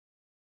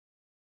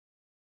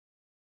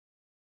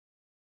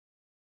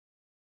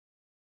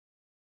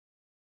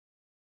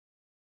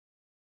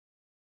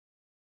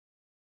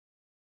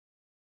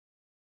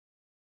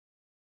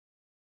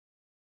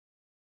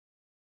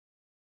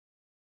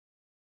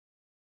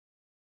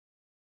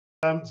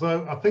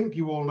So I think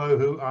you all know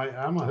who I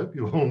am. I hope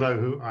you all know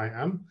who I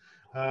am.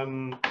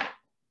 And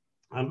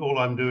all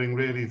I'm doing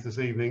really this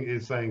evening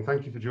is saying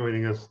thank you for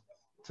joining us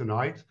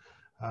tonight.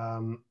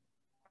 There's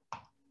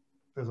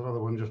another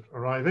one just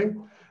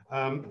arriving.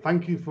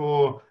 Thank you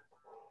for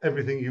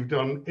everything you've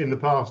done in the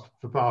past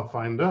for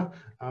Pathfinder,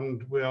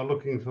 and we are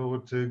looking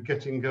forward to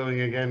getting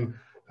going again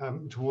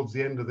towards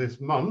the end of this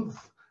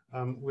month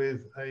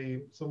with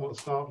a somewhat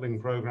startling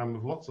program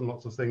of lots and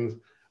lots of things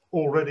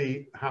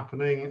already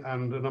happening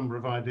and a number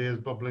of ideas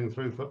bubbling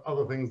through for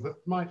other things that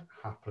might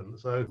happen.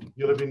 So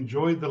you'll have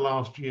enjoyed the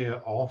last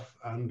year off,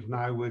 and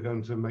now we're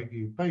going to make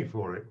you pay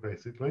for it,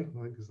 basically,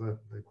 I think is the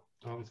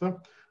answer.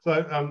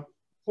 So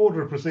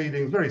order of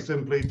proceedings, very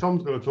simply,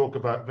 Tom's going to talk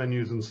about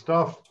venues and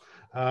stuff.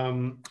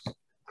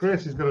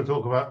 Chris is going to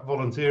talk about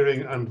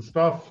volunteering and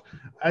stuff.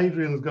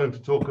 Adrian's going to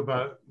talk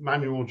about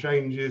manual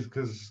changes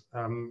because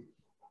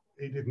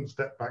he didn't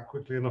step back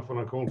quickly enough when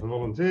I called for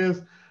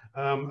volunteers.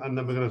 And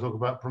then we're going to talk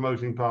about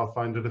promoting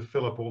Pathfinder to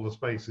fill up all the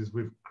spaces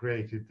we've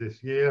created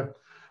this year.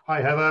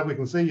 Hi Heather, we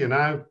can see you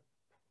now.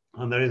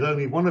 And there is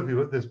only one of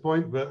you at this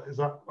point, but if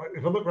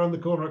I look around the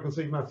corner, I can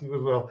see Matthew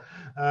as well.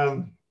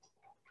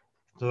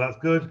 So that's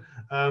good.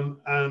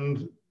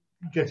 And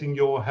getting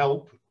your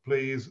help,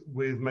 please,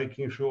 with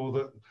making sure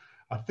that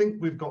I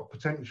think we've got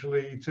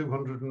potentially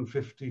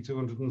 250,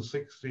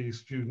 260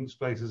 student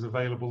spaces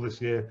available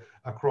this year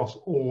across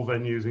all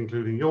venues,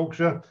 including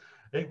Yorkshire.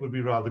 It would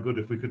be rather good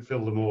if we could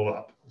fill them all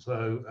up.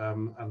 So,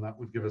 and that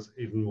would give us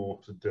even more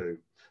to do.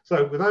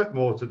 So without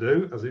more to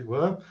do, as it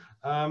were,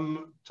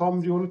 Tom,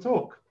 do you want to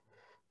talk?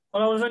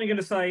 Well, I was only going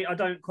to say, I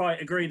don't quite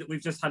agree that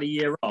we've just had a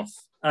year off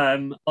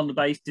on the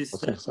basis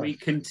that we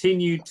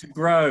continued to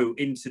grow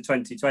into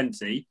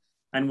 2020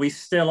 and we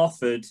still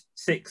offered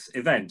 6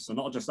 events, or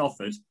not just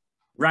offered,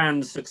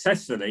 ran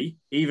successfully,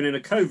 even in a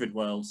COVID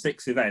world,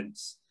 6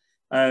 events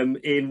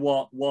in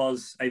what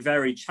was a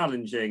very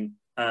challenging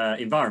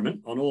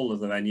environment on all of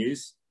the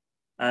venues,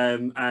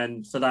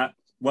 and for that,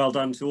 well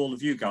done to all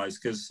of you guys,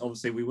 because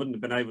obviously we wouldn't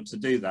have been able to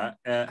do that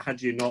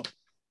had you not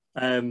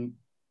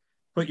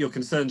put your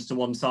concerns to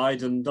one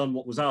side and done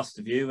what was asked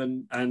of you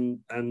and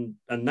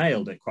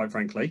nailed it, quite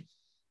frankly.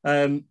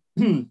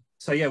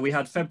 So yeah, we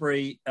had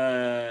February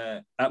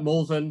at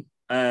Malvern,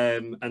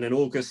 and then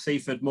August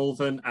Seaford,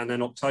 Malvern, and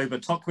then October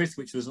Tockwith,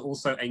 which was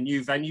also a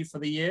new venue for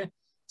the year.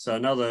 So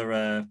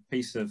another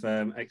piece of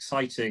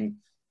exciting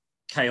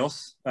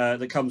chaos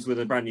that comes with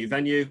a brand new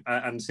venue,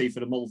 and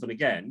Seaford and Malvern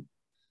again.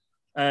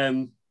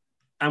 And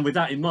with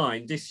that in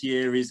mind, this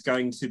year is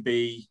going to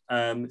be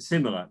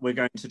similar. We're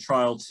going to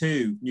trial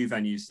 2 new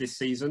venues this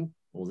season,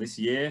 or this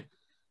year.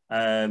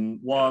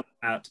 One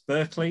at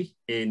Berkeley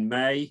in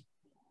May,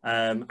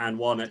 and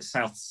one at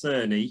South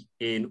Cerney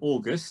in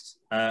August,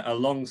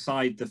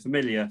 alongside the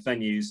familiar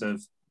venues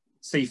of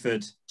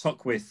Seaford,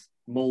 Tockwith,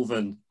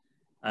 Malvern.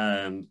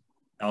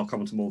 I'll come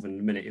on to Malvern in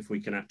a minute if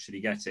we can actually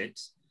get it.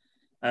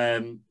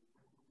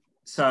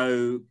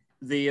 So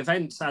the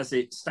event as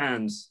it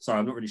stands, sorry,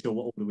 I'm not really sure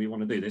what order we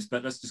want to do this,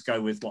 but let's just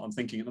go with what I'm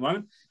thinking at the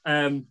moment.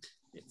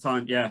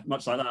 Fine, yeah,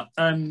 much like that.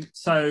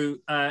 So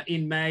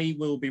in May,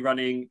 we'll be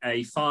running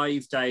a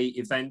 5-day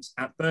event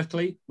at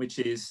Berkeley, which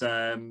is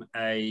a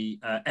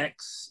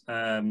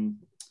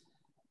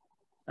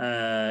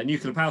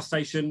nuclear power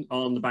station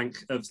on the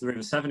bank of the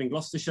River Severn in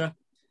Gloucestershire.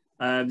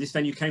 This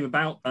venue came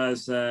about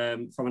as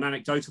from an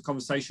anecdotal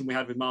conversation we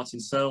had with Martin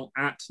Searle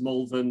at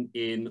Malvern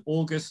in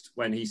August,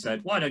 when he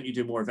said, "Why don't you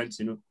do more events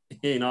in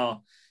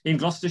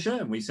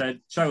Gloucestershire?" And we said,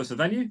 "Show us a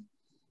venue,"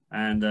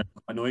 and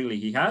annoyingly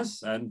he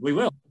has, and we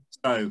will.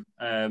 So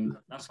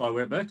that's why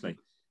we're at Berkeley.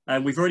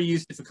 We've already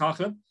used it for Car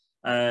Club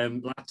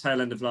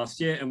tail end of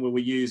last year, and we will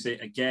use it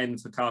again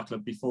for Car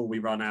Club before we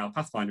run our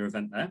Pathfinder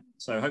event there.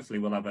 So hopefully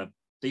we'll have a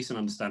decent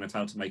understanding of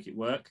how to make it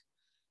work.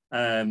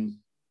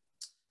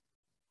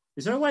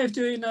 Is there a way of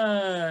doing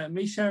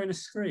me sharing a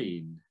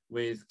screen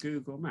with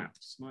Google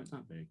Maps? Might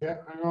that be? Yeah,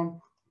 hang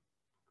on.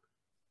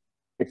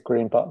 Big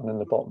green button in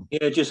the bottom.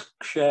 Yeah, just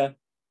share.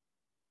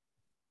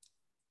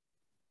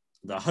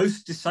 The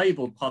host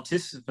disabled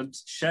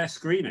participants share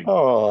screening.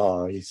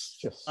 Oh, he's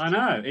just... I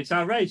know, it's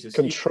outrageous.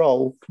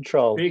 Control.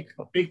 Big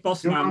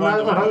boss You're man.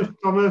 now the host,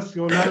 Thomas.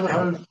 You're now the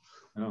host.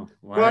 Oh,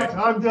 wow. Right,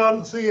 I'm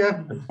done. See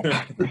ya.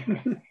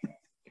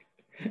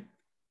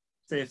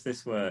 See if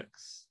this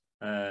works.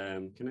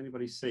 Can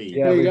anybody see?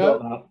 Yeah, we got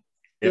that.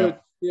 Yeah.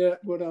 Yeah,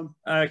 well done.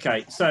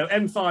 Okay, so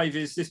M5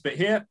 is this bit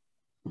here.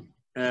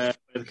 Where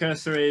the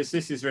cursor is,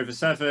 this is River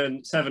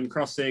Severn. Severn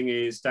Crossing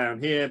is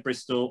down here,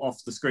 Bristol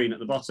off the screen at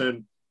the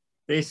bottom.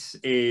 This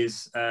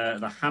is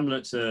the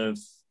hamlet of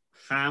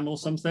Ham or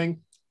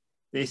something.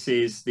 This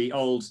is the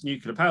old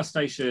nuclear power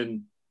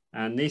station,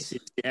 and this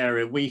is the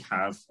area we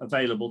have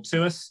available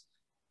to us,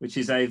 which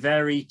is a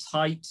very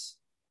tight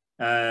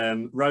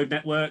road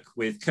network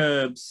with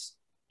curbs,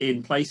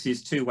 in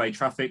places 2-way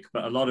traffic,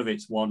 but a lot of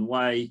it's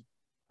 1-way.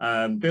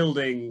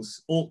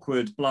 Buildings,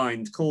 awkward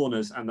blind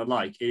corners and the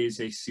like. It is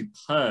a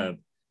superb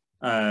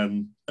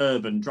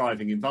urban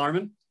driving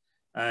environment.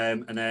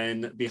 And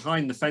then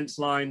behind the fence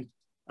line,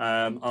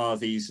 are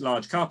these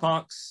large car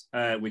parks,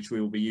 which we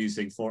will be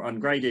using for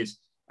ungraded,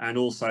 and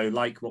also,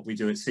 like what we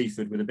do at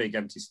Seaford with a big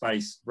empty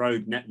space,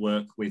 road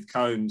network with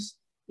cones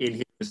in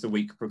here as the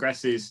week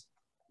progresses.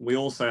 We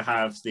also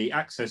have the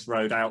access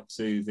road out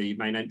to the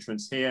main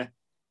entrance here,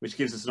 which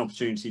gives us an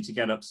opportunity to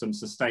get up some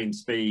sustained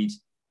speed.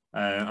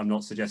 I'm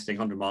not suggesting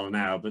 100 mile an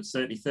hour, but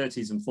certainly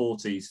 30s and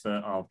 40s for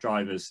our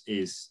drivers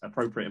is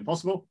appropriate and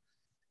possible.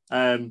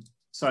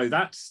 So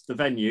that's the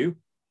venue.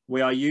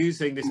 We are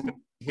using this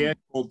here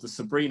called the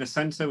Sabrina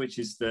Centre, which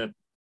is the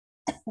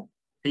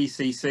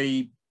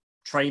PCC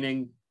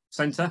training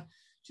centre,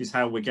 which is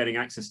how we're getting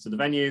access to the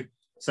venue.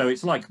 So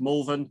it's like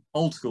Malvern,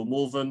 old school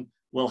Malvern.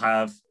 We'll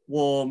have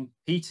warm,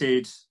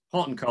 heated,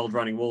 hot and cold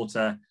running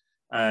water,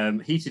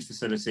 heated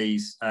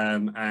facilities,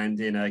 and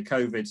in a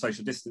COVID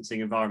social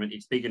distancing environment,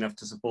 it's big enough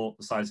to support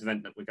the size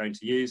event that we're going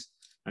to use,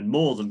 and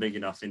more than big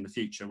enough in the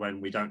future when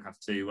we don't have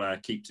to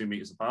keep 2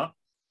 meters apart.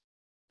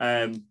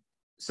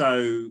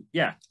 So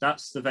yeah,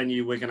 that's the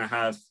venue we're going to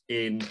have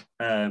in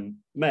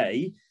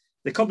May.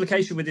 The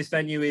complication with this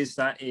venue is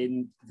that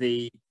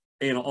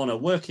on a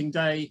working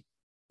day,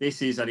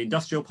 this is an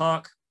industrial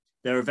park.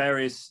 There are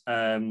various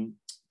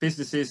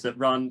businesses that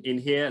run in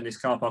here, and this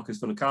car park is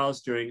full of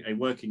cars during a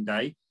working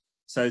day.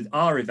 So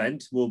our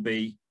event will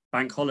be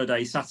bank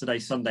holiday, Saturday,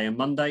 Sunday and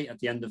Monday at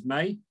the end of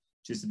May,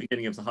 which is the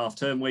beginning of the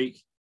half-term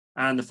week,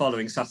 and the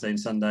following Saturday and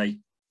Sunday.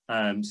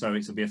 So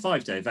it will be a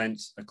 5-day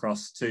event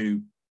across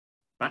 2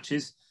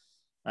 batches.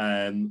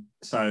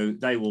 So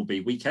they will be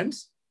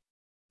weekends.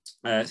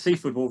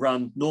 Seaford will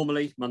run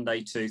normally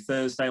Monday to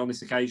Thursday on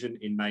this occasion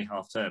in May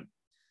half-term.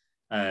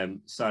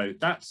 So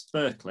that's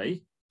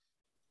Berkeley.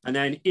 And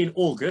then in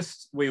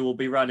August, we will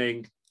be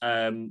running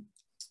 3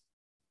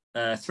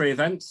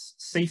 events: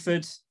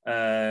 Seaford,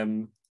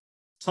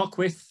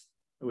 Tockwith,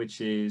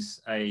 which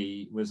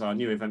was our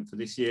new event for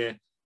this year,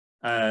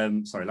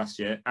 last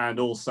year, and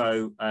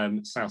also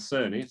South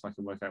Cerney, if I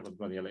can work out what the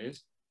bloody hell it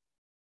is,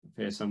 up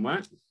here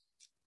somewhere.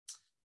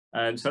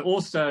 So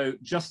also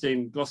just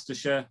in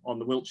Gloucestershire on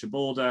the Wiltshire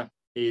border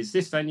is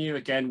this venue.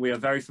 Again, we are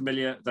very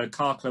familiar. The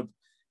car club,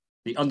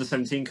 the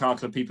under-17 car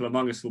club people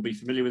among us will be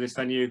familiar with this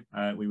venue.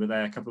 We were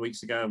there a couple of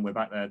weeks ago and we're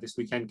back there this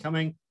weekend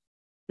coming.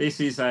 This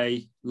is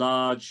a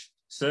large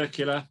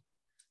circular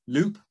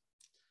loop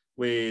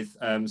with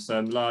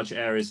some large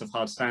areas of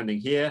hard standing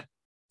here,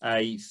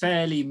 a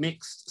fairly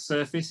mixed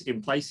surface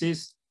in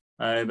places,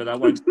 but I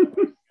won't be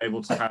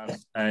able to have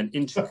an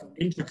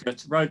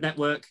intricate road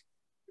network.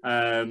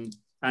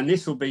 And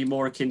this will be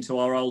more akin to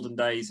our olden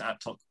days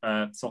at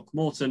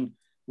Throckmorton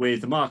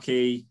with the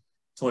marquee,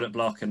 toilet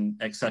block and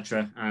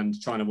etc., and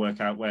trying to work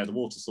out where the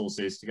water source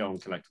is to go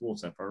and collect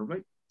water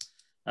probably.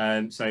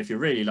 So if you're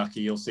really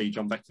lucky, you'll see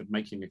John Beckford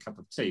making a cup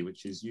of tea,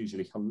 which is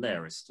usually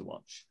hilarious to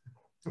watch.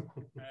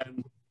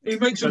 He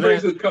makes a very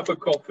good cup of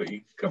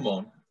coffee. Come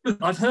on.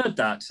 I've heard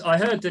that. I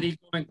heard that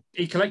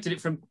he collected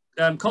it from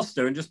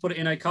Costa and just put it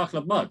in a car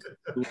club mug.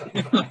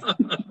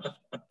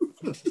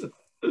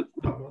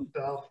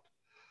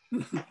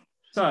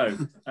 So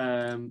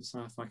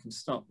if I can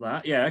stop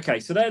that. Yeah, okay.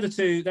 So they're the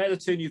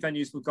two new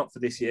venues we've got for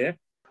this year.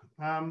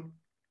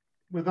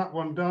 With that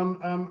one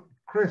done,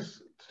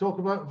 Chris, to talk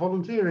about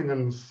volunteering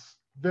and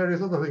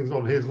various other things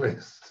on his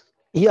list.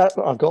 Yeah,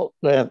 I've got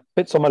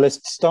bits on my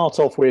list. Start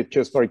off with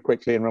just very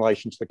quickly in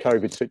relation to the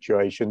COVID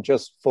situation,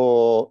 just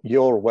for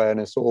your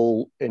awareness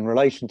all in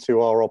relation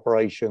to our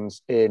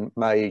operations in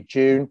May,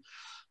 June.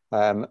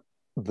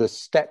 The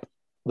step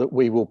that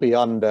we will be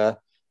under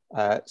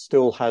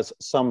still has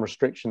some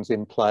restrictions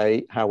in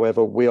play.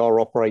 However, we are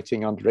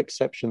operating under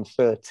exception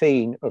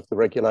 13 of the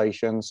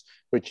regulations,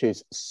 which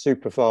is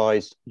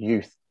supervised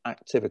youth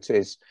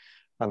activities.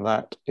 And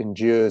that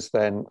endures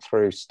then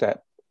through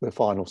the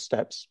final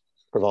steps,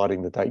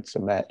 providing the dates are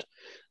met.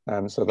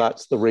 So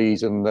that's the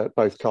reason that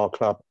both Car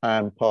Club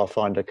and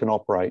Pathfinder can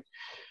operate.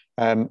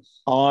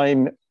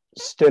 I'm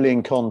still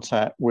in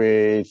contact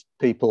with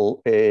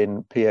people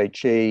in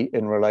PHE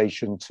in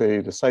relation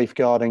to the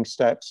safeguarding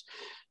steps.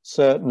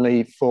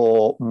 Certainly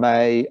for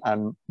May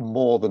and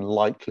more than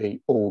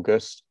likely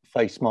August,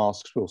 face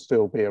masks will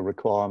still be a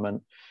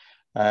requirement.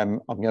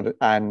 And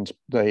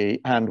the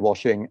hand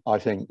washing, I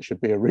think, should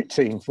be a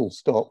routine full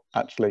stop,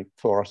 actually,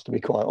 for us to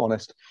be quite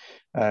honest,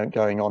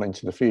 going on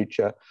into the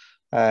future.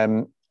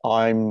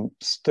 I'm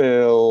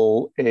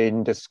still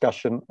in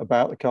discussion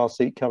about the car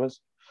seat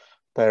covers.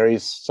 There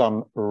is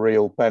some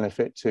real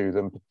benefit to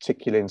them,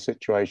 particularly in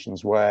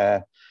situations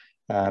where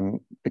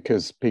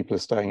because people are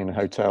staying in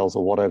hotels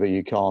or whatever,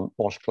 you can't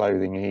wash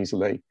clothing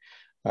easily.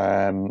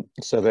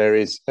 So there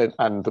is,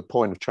 and the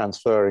point of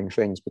transferring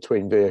things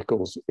between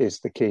vehicles is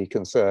the key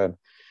concern,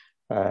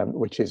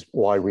 which is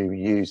why we were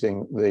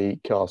using the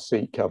car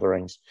seat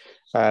coverings.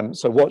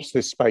 So watch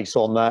this space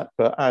on that,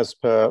 but as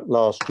per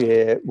last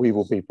year, we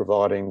will be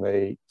providing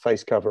the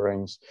face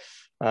coverings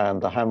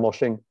and the hand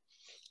washing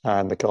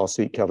and the car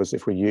seat covers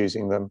if we're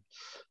using them.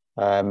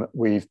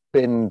 We've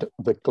binned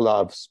the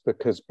gloves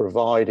because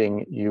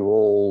providing you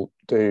all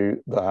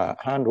do the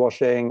hand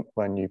washing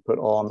when you put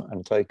on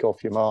and take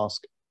off your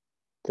mask,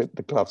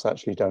 the gloves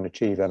actually don't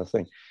achieve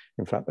anything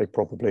In fact, they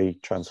probably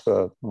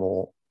transfer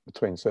more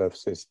between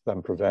services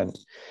than prevent.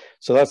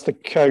 So that's the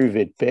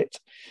COVID bit.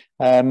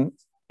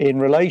 In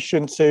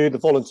relation to the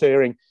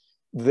volunteering,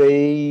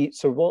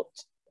 what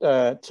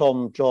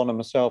Tom, John and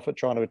myself are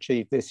trying to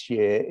achieve this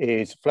year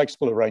is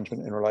flexible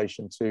arrangement in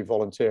relation to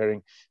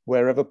volunteering,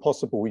 wherever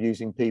possible,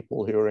 using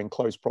people who are in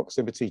close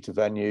proximity to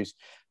venues,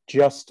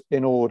 just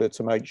in order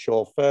to make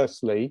sure,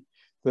 firstly,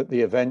 that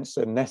the events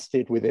are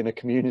nested within a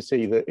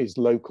community that is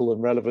local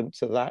and relevant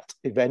to that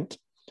event.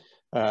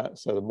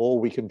 So the more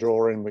we can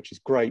draw in, which is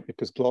great,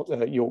 because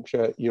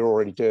Yorkshire, you're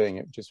already doing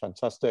it, which is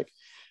fantastic.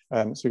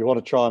 So we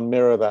want to try and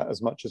mirror that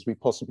as much as we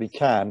possibly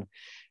can.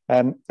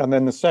 And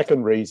then the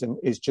second reason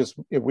is just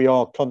we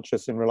are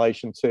conscious in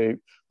relation to,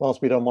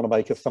 whilst we don't want to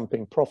make a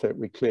thumping profit,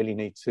 we clearly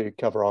need to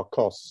cover our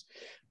costs.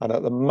 And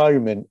at the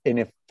moment, in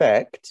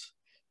effect,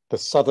 the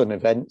southern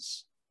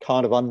events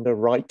kind of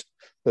underwrite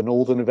the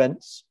northern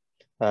events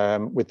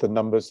with the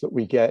numbers that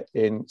we get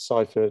in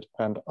Seiford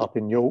and up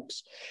in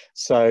Yorks.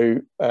 So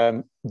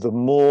the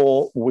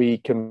more we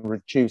can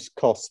reduce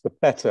costs, the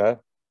better,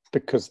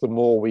 because the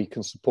more we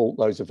can support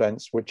those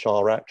events, which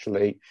are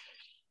actually,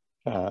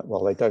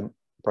 well, they don't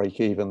break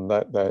even,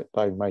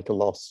 they make a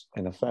loss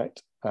in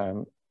effect.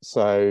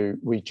 So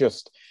we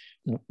just,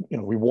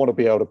 we want to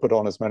be able to put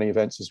on as many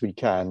events as we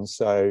can.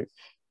 So,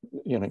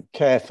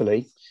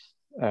 carefully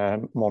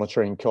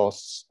monitoring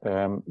costs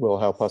will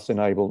help us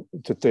enable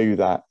to do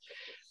that.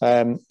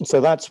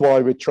 So that's why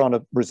we're trying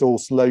to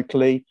resource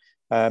locally.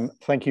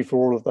 Thank you for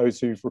all of those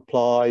who've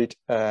replied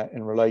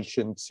in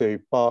relation to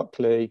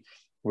Berkeley.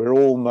 We're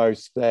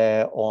almost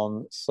there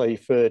on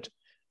Seaford.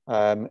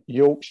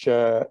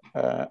 Yorkshire,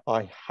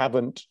 I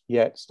haven't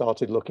yet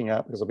started looking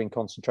at because I've been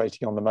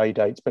concentrating on the May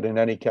dates, but in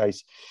any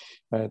case,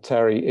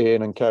 Terry,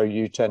 Ian and co,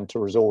 you tend to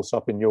resource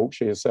up in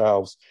Yorkshire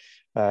yourselves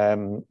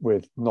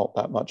with not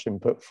that much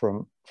input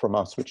from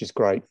us, which is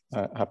great.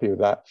 Happy with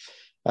that.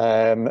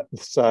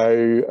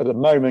 So at the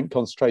moment,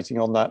 concentrating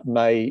on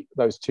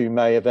those 2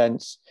 May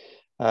events,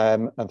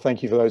 and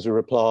thank you for those who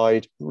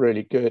replied,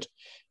 really good.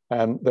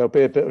 There'll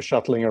be a bit of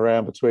shuttling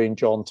around between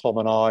John, Tom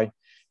and I,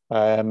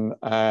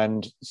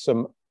 and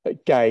some,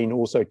 again,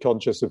 also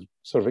conscious of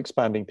sort of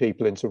expanding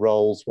people into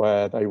roles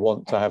where they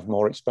want to have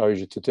more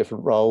exposure to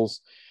different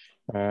roles.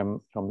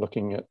 I'm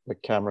looking at the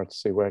camera to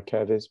see where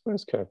Kev is.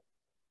 Where's Kev?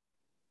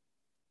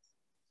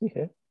 Is he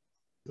here?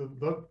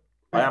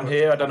 I am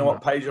here. I don't know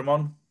what page I'm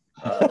on.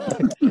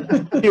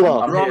 You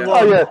are.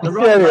 Oh, yeah.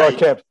 There you are,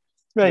 Kev.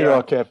 There you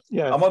are, Kev.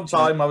 Yeah. I'm on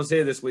time. I was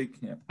here this week.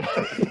 Yeah.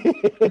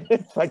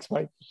 Thanks,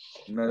 mate.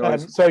 No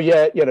so,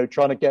 yeah,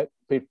 trying to get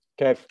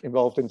Kev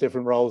involved in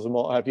different roles and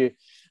what have you.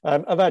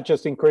 And that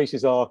just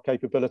increases our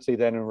capability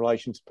then in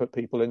relation to put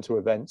people into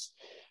events.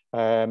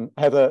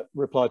 Heather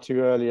replied to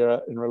you earlier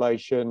in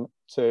relation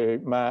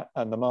to Matt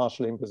and the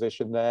marshalling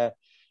position there.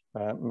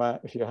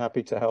 Matt, if you're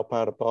happy to help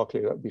out at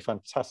Berkeley, that would be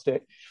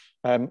fantastic.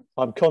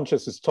 I'm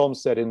conscious, as Tom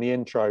said in the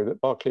intro,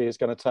 that Berkeley is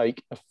going to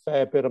take a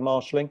fair bit of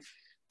marshalling.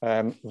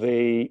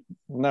 The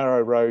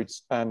narrow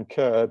roads and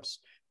curbs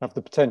have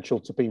the potential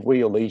to be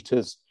wheel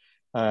eaters.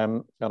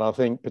 And I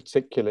think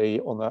particularly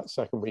on that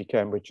second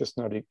weekend, we're just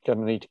going to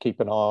need to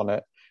keep an eye on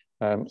it.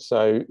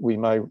 So we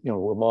may,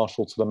 we'll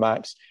marshal to the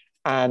max.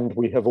 And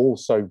we have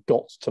also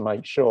got to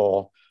make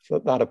sure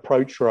that that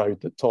approach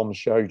road that Tom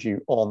showed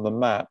you on the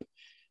map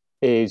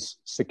is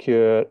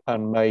secure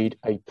and made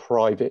a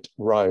private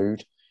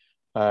road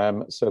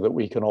so that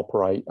we can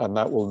operate. And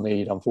that will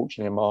need,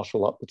 unfortunately, a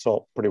marshal up the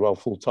top pretty well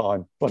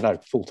full-time. Well, no,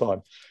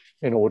 full-time,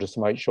 in order to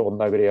make sure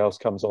nobody else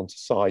comes onto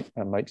site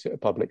and makes it a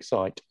public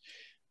site.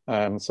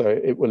 So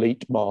it will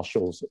eat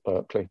marshals at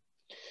Berkeley.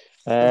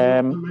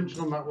 To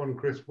mention on that one,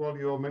 Chris, while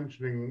you're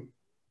mentioning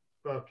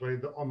Berkeley,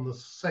 that on the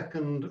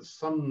second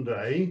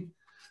Sunday,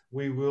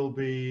 we will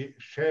be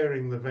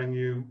sharing the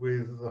venue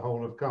with the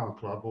whole of Car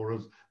Club, or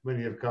as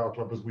many of Car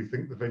Club as we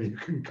think the venue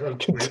can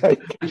cope with,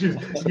 which is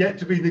yet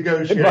to be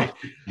negotiated.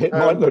 It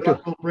might look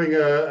that will bring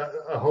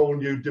a whole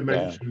new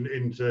dimension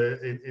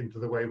into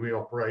the way we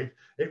operate.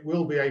 It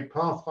will be a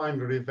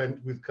Pathfinder event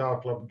with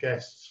Car Club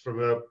guests from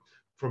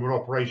an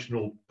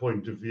operational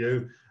point of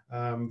view,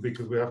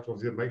 because we have to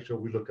obviously make sure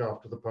we look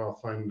after the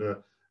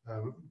Pathfinder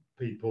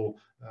people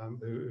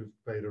who've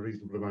paid a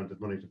reasonable amount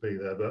of money to be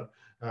there. But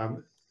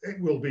it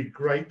will be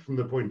great from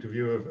the point of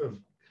view of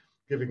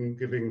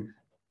giving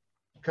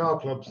Car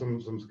Club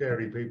some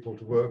scary people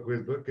to work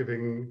with, but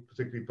giving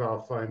particularly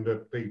Pathfinder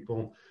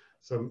people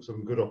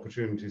some good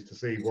opportunities to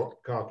see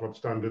what Car Club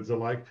standards are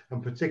like,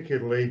 and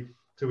particularly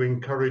to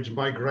encourage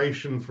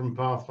migration from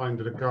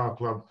Pathfinder to Car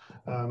Club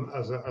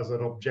as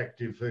an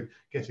objective for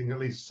getting at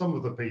least some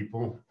of the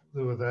people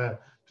who are there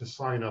to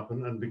sign up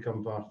and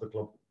become part of the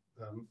club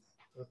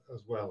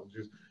as well.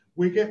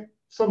 We get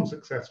some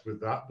success with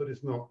that, but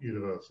it's not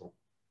universal.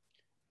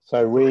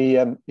 So we,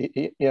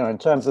 in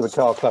terms of the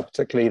Car Club,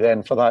 particularly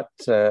then for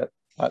that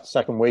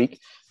second week,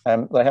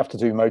 they have to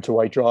do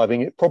motorway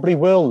driving. It probably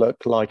will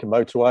look like a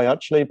motorway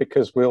actually,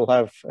 because we'll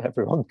have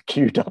everyone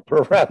queued up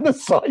around the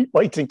site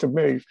waiting to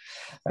move.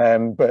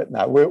 But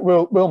no,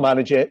 we'll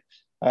manage it.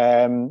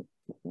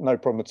 no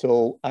problem at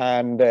all.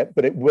 And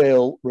but it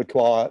will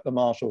require, the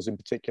marshals in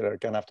particular are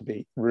going to have to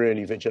be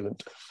really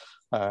vigilant,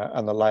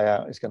 and the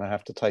layout is going to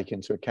have to take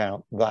into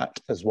account that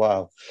as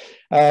well.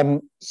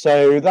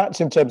 So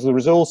that's in terms of the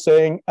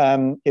resourcing.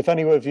 If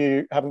any of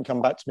you haven't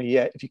come back to me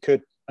yet, if you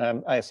could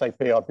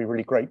ASAP, I'd be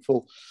really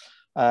grateful.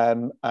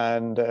 And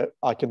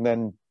I can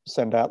then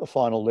send out the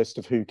final list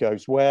of who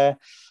goes where.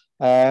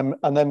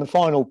 And then the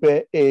final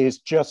bit is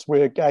just,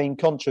 we're again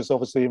conscious,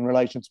 obviously, in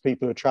relation to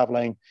people who are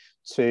travelling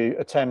to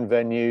attend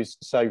venues.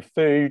 So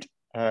food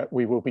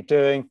we will be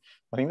doing.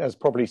 I think there's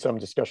probably some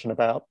discussion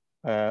about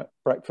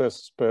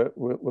breakfast, but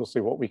we'll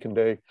see what we can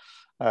do.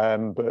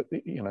 But,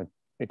 you know,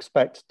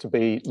 expect to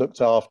be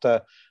looked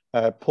after.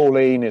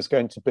 Pauline is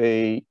going to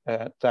be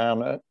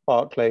down at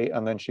Berkeley,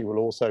 and then she will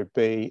also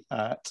be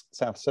at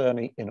South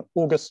Cerney in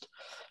August,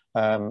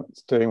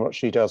 doing what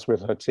she does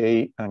with her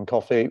tea and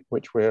coffee,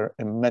 which we're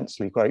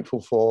immensely grateful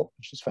for,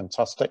 which is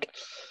fantastic.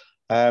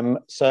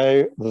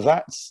 So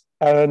that's,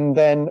 and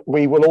then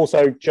we will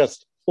also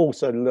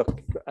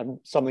look at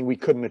something we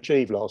couldn't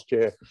achieve last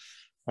year,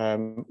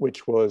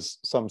 which was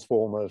some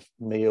form of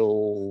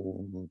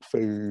meal,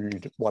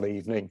 food, one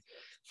evening,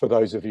 for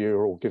those of you who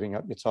are all giving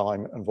up your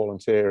time and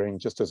volunteering,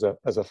 just as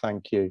a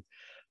thank you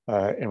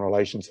in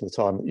relation to the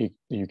time that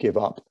you give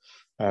up.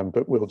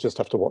 But we'll just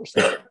have to watch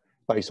the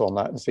space on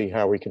that and see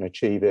how we can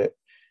achieve it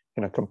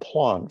in a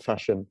compliant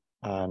fashion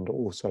and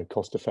also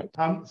cost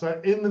effective.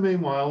 So in the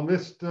meanwhile,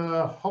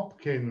 Mr.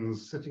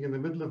 Hopkins, sitting in the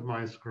middle of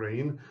my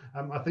screen,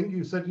 I think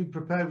you said you'd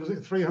prepared, was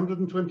it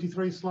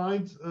 323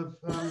 slides of...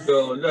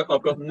 Oh, no,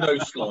 I've got no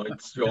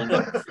slides, John.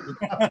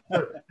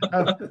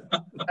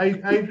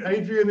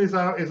 Adrian is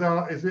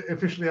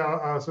officially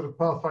our sort of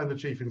Pathfinder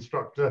chief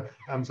instructor.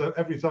 So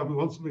every time we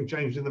want something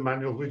changed in the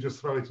manual, we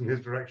just throw it in his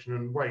direction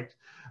and wait.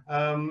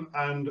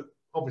 And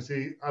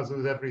obviously, as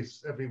with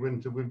every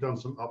winter, we've done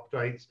some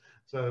updates.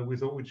 So we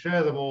thought we'd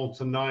share them all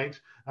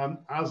tonight.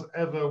 As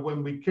ever,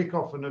 when we kick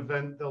off an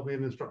event, there'll be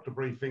an instructor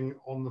briefing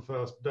on the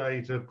first day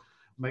to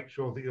make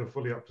sure that you're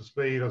fully up to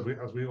speed, as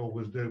we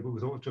always do. But we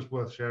thought it was just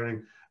worth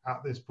sharing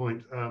at this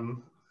point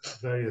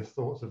various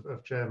thoughts of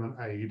Chairman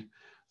Aid.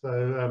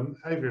 So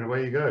Adrian,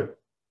 away you go.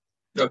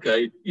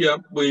 Okay, yeah,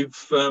 we've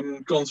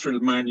gone through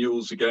the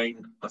manuals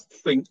again. I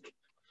think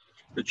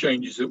the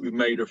changes that we've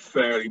made are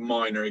fairly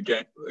minor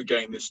again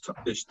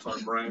this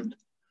time around.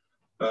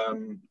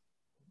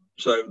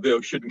 So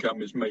there shouldn't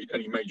come as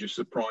any major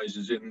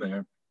surprises in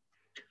there.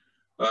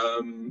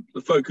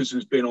 The focus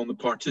has been on the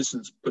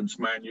participants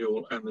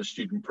manual and the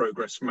student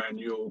progress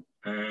manual,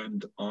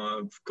 and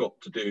I've got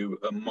to do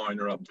a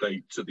minor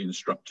update to the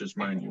instructors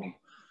manual.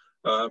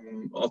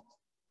 I'll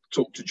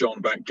talk to John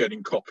about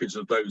getting copies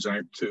of those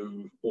out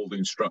to all the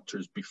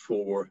instructors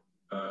before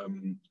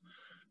the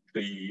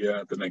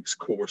next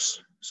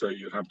course, so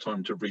you'll have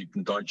time to read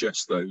and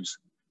digest those.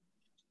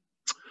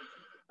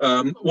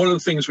 One of the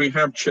things we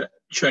have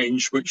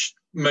changed, which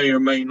may or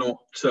may not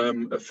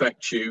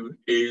affect you,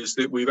 is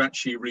that we've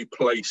actually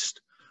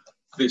replaced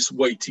this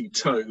weighty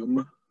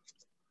tome,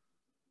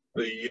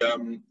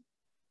 the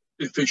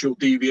official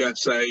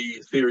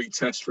DVSA theory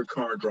test for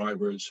car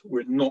drivers.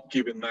 We're not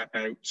giving that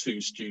out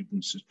to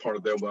students as part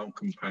of their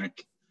welcome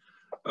pack.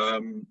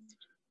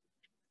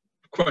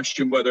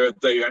 Question whether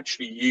they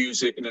actually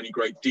use it in any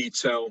great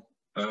detail.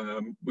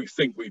 We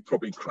think we've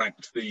probably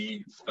cracked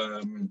the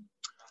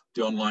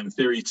online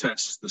theory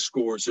tests. The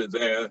scores are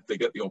there. They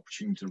get the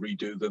opportunity to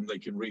redo them. They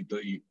can read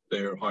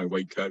their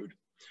highway code.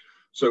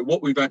 So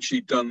what we've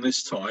actually done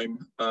this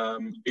time,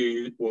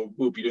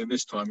 we'll be doing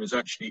this time, is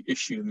actually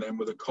issuing them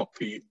with a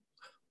copy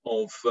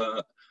of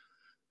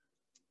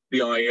the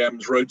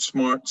IAM's Road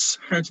Smarts,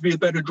 How to Be a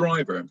Better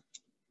Driver.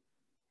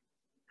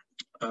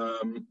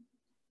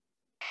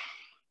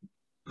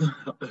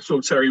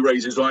 So Terry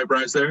raises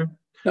eyebrows there.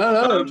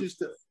 No,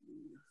 just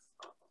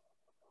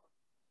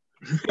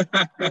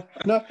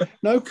no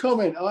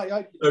comment.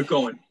 No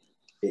comment.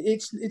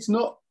 It's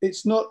not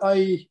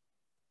a.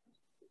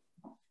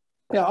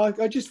 Yeah,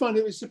 I just find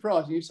it was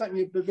surprising. You take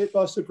me a bit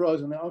by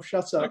surprise on it. I'll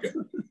shut up. Okay,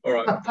 all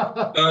right.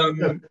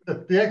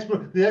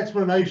 The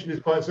explanation is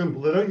quite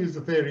simple. They don't use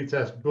the theory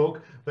test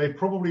book. They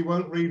probably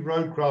won't read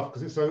Roadcraft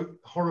because it's so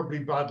horribly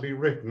badly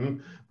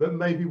written, but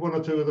maybe one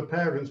or two of the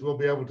parents will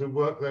be able to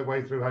work their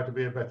way through how to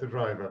be a better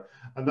driver.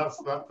 And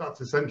that's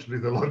essentially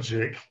the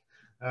logic.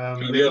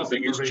 The other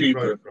thing is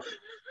cheaper.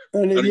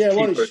 And yeah,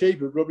 one is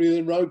cheaper probably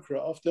than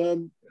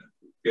Roadcraft.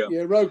 Yeah,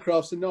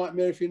 Roadcraft's a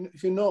nightmare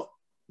if you're not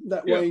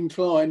that way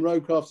inclined.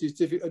 Roadcraft is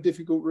a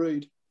difficult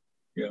read.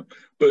 Yeah,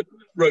 but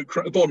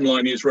bottom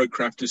line is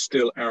Roadcraft is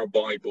still our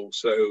Bible.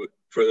 So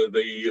for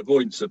the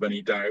avoidance of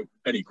any doubt,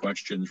 any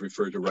questions,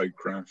 refer to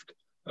Roadcraft.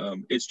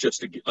 It's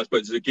just, I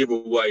suppose, a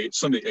giveaway. It's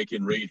something they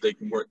can read. They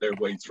can work their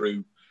way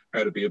through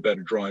how to be a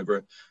better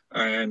driver.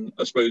 And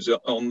I suppose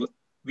on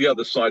the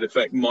other side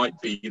effect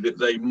might be that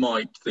they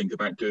might think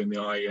about doing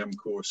the IAM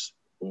course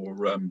or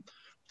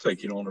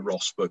taking on a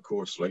ROSPA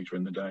course later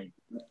in the day.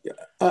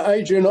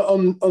 Adrian,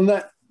 on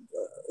that,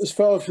 as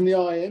far from the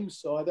IM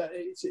side, that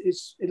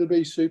it'll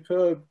be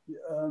superb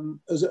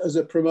as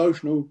a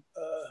promotional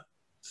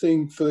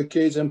thing for the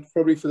kids and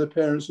probably for the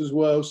parents as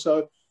well.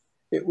 So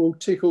it will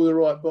tick all the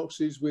right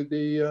boxes with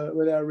the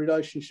with our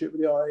relationship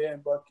with the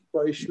IAM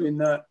by issuing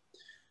that.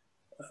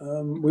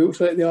 We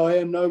also let the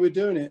IAM know we're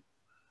doing it.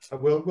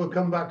 We'll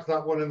come back to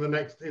that one in the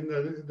next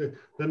the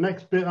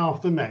next bit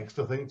after next.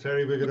 I think,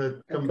 Terry, we're going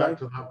to come back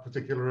to that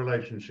particular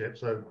relationship.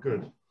 So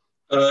good.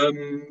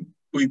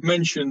 We've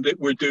mentioned that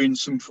we're doing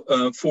some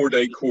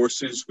 4-day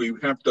courses. We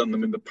have done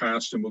them in the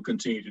past and we'll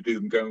continue to do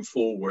them going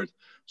forward.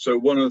 So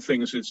one of the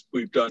things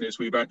we've done is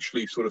we've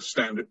actually sort of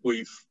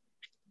we've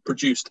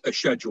produced a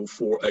schedule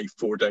for a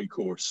 4-day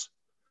course.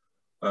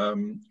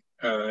 And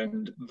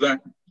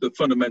that the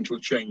fundamental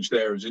change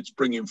there is it's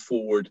bringing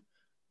forward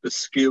the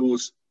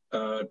skills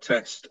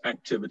test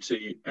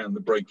activity and the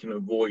break and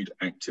avoid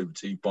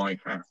activity by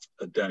half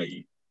a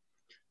day.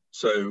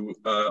 So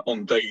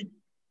on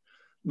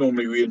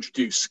normally we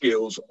introduce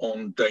skills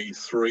on day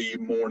 3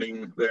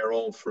 morning. They're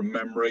all from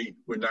memory.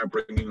 We're now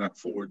bringing that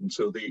forward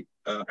until the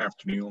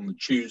afternoon on the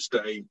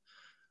Tuesday,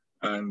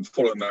 and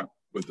following that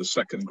with the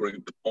second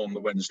group on the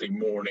Wednesday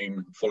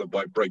morning, followed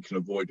by break and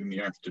avoid in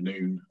the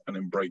afternoon, and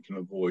then break and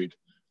avoid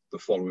the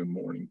following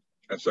morning.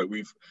 And so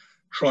we've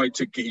tried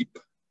to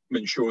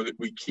ensure that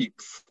we keep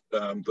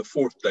the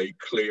 4th day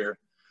clear.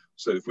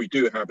 So if we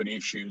do have any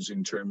issues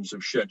in terms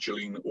of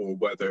scheduling or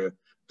weather,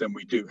 then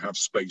we do have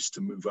space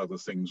to move other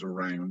things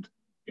around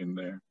in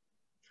there.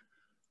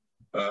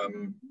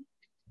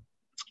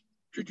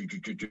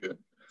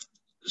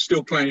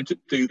 Still planning to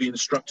do the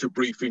instructor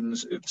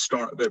briefings at the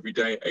start of every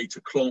day at 8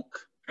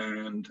 o'clock.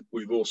 And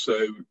we've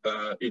also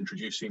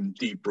introducing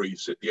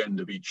debriefs at the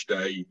end of each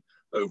day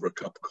over a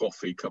cup of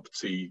coffee, cup of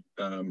tea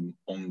on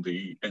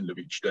the end of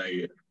each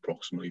day at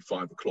approximately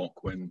 5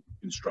 o'clock when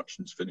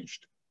instruction's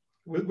finished.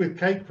 With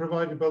cake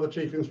provided by the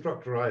chief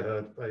instructor, I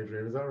heard,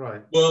 Adrian, is that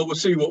right? Well, we'll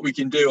see what we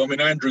can do. I mean,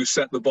 Andrew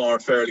set the bar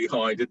fairly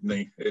high, didn't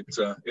he, at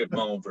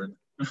Malvern?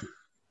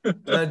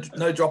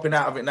 No dropping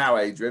out of it now,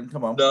 Adrian.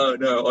 Come on.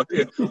 No.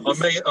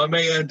 I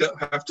may end up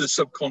have to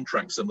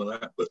subcontract some of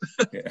that, but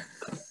yeah.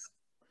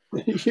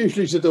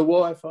 Usually to the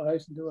wife, I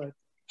hasten to add.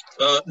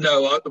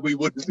 No, we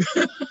wouldn't.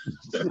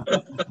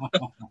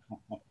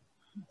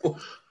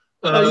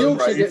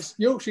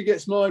 Yorkshire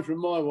gets mine from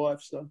my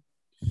wife, so.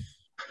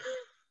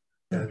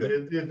 Yeah,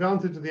 the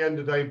advantage of the end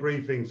of day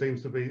briefing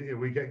seems to be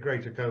we get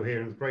greater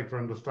coherence, greater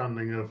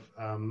understanding of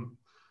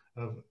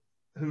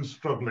who's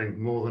struggling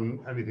more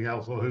than anything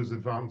else, or who's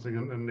advancing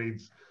and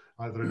needs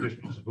either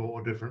additional support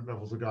or different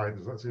levels of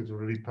guidance. That seems to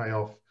really pay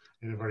off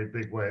in a very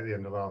big way at the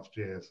end of last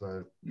year.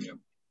 So yeah,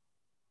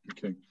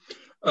 okay.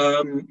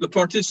 The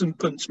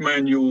participants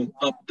manual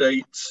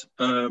updates.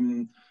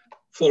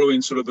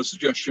 Following sort of a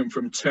suggestion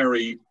from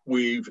Terry,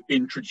 we've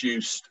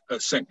introduced a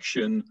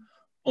section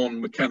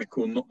on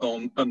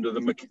under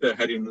the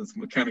heading of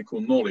mechanical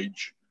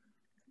knowledge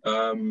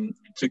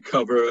to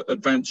cover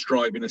advanced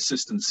driving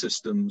assistance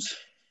systems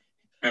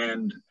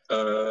and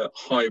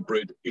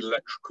hybrid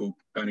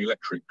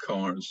electric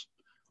cars.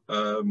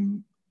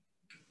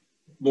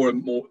 More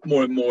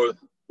and more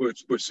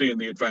we're seeing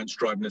the advanced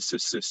driving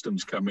assist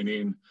systems coming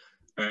in,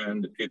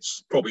 and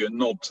it's probably a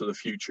nod to the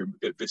future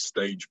at this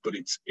stage, but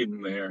it's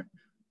in there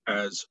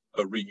as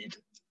a read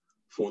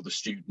for the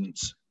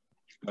students.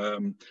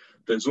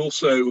 There's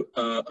also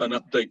an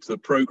update to the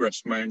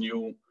progress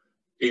manual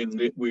in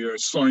that we are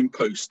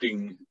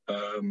signposting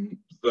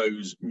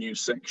those new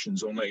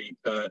sections on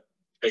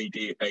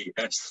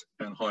ADAS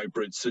and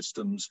hybrid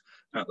systems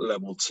at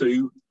level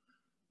 2.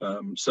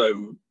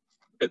 So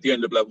at the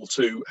end of level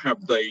 2,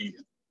 have they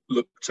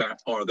looked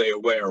at, are they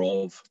aware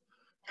of,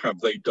 have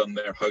they done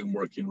their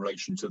homework in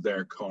relation to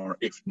their car?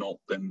 If not,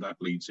 then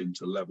that leads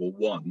into level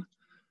 1.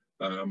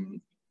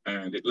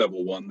 And at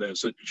level 1,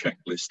 there's a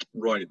checklist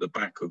right at the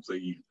back of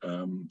the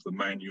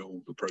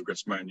manual, the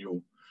progress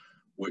manual,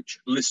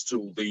 which lists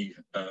all the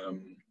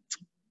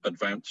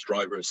advanced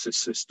driver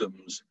assist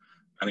systems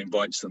and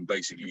invites them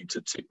basically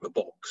to tick the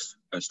box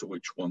as to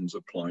which ones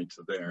apply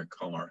to their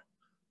car.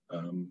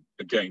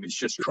 Again, it's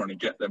just trying to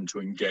get them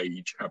to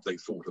engage. Have they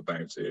thought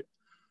about it?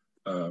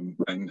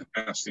 And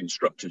ask the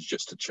instructors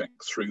just to check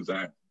through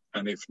that.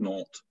 And if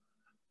not,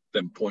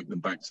 then point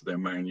them back to their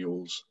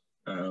manuals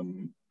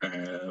and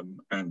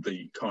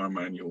the car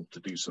manual to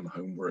do some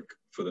homework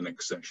for the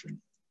next session.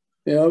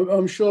 Yeah,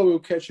 I'm sure we'll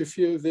catch a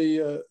few of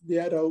the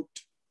adult,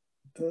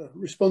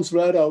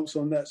 responsible adults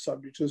on that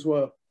subject as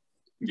well.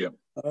 Yeah.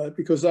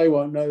 Because they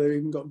won't know they've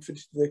even gotten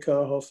fitted to their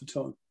car half the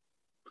time.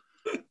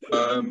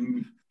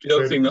 The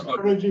other thing that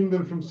encouraging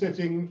them from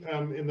sitting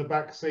in the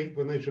back seat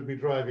when they should be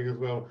driving as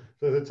well.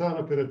 So if they turn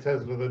up in a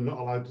Tesla, they're not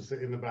allowed to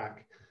sit in the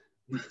back.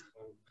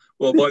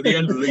 Well, by the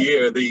end of the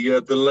year,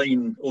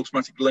 the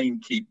automatic lane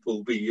keep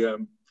will be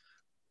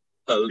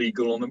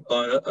legal on them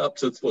up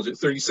to, was it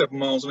 37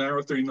 miles an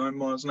hour, 39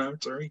 miles an hour,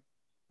 Terry?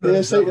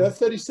 Yeah, so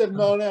 37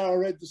 mile an hour I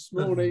read this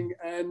morning,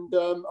 and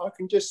I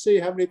can just see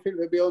how many people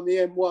will be on the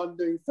M1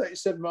 doing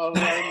 37 mile an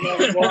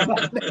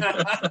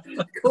hour,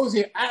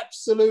 causing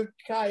absolute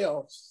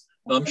chaos.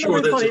 I'm sure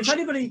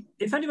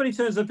if anybody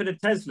turns up in a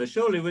Tesla,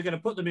 surely we're going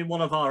to put them in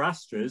one of our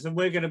Astras and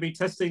we're going to be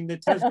testing the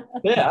Tesla.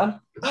 Yeah.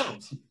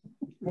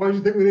 Why do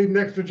you think we need an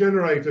extra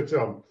generator,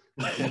 Tom?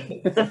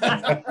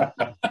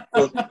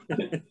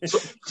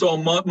 So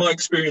my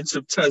experience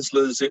of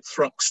Teslas at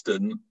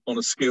Thruxton on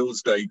a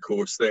skills day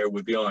course there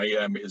with the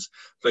IEM is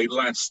they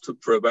last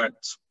for about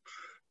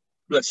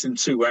less than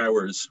 2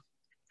 hours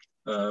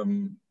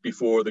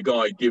before the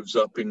guy gives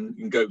up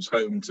and goes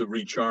home to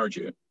recharge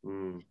it.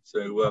 So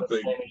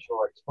the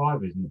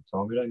X5, isn't it,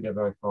 Tom? We don't get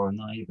very far in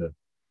that either.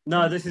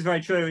 No, this is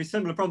very true. It's a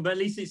similar problem, but at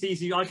least it's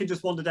easy. I can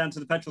just wander down to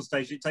the petrol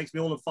station. It takes me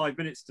all of 5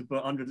 minutes to put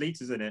 100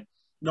 litres in it.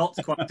 Not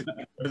quite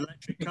an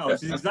electric car,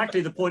 which is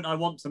exactly the point I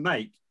want to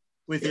make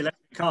with the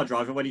electric car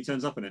driver when he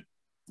turns up in it.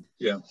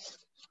 Yeah.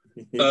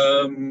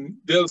 The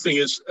other thing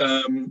is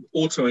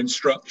auto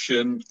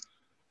instruction.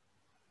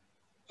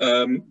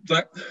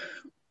 That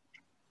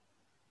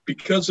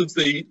because of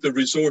the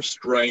resource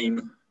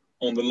drain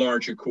on the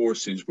larger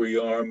courses, we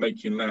are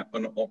making that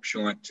an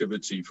optional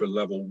activity for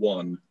level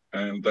 1,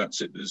 and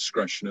that's at the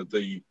discretion of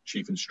the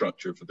chief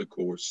instructor for the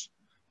course.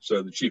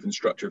 So the chief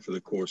instructor for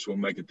the course will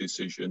make a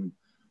decision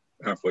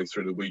halfway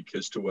through the week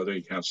as to whether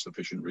he has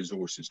sufficient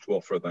resources to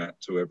offer that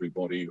to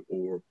everybody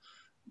or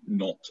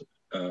not,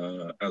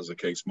 as the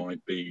case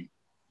might be.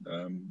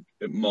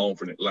 At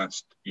Malvern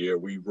last year,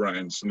 we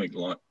ran something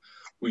like,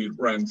 we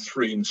ran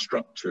 3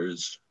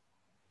 instructors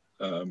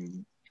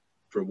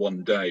for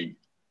 1 day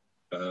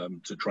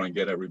to try and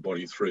get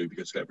everybody through,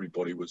 because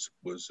everybody was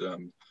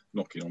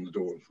knocking on the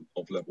door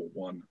of level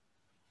 1.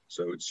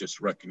 So it's just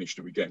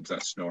recognition if we get into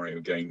that scenario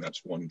again,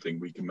 that's one thing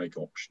we can make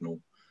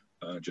optional,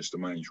 just to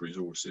manage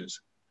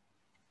resources.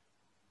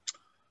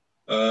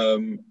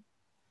 My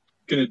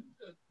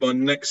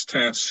next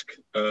task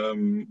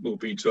will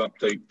be to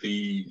update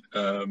the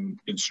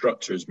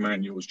instructors'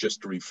 manuals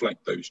just to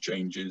reflect those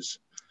changes.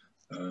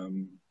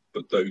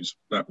 But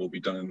that will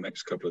be done in the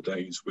next couple of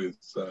days with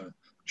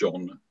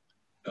John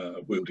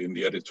wielding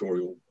the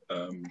editorial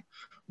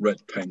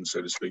red pen,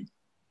 so to speak.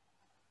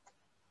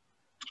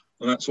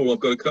 And that's all I've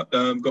got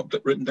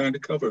written down to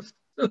cover.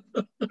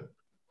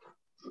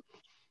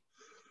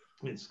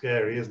 It's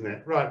scary, isn't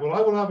it? Right, well,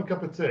 I will have a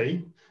cup of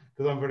tea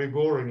because I'm very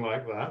boring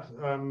like that.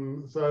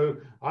 So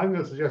I'm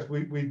going to suggest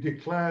we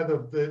declare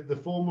the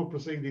formal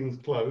proceedings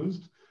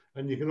closed,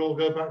 and you can all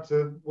go back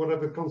to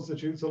whatever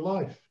constitutes a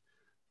life.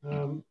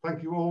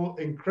 Thank you all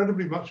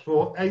incredibly much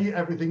for A,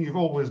 everything you've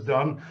always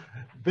done,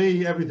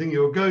 B, everything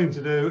you're going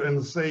to do,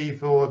 and C,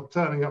 for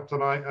turning up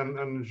tonight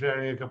and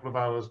sharing a couple of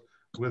hours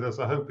with us.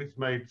 I hope it's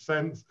made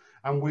sense,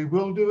 and we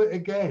will do it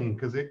again,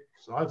 because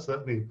I've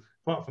certainly,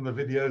 apart from the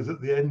videos at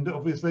the end,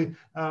 obviously,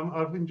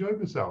 I've enjoyed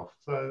myself.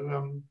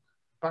 So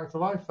back to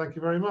life. Thank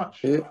you very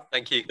much.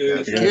 Thank you.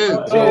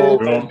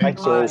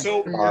 Thanks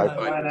all. Bye.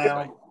 Bye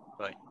now.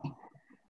 Bye.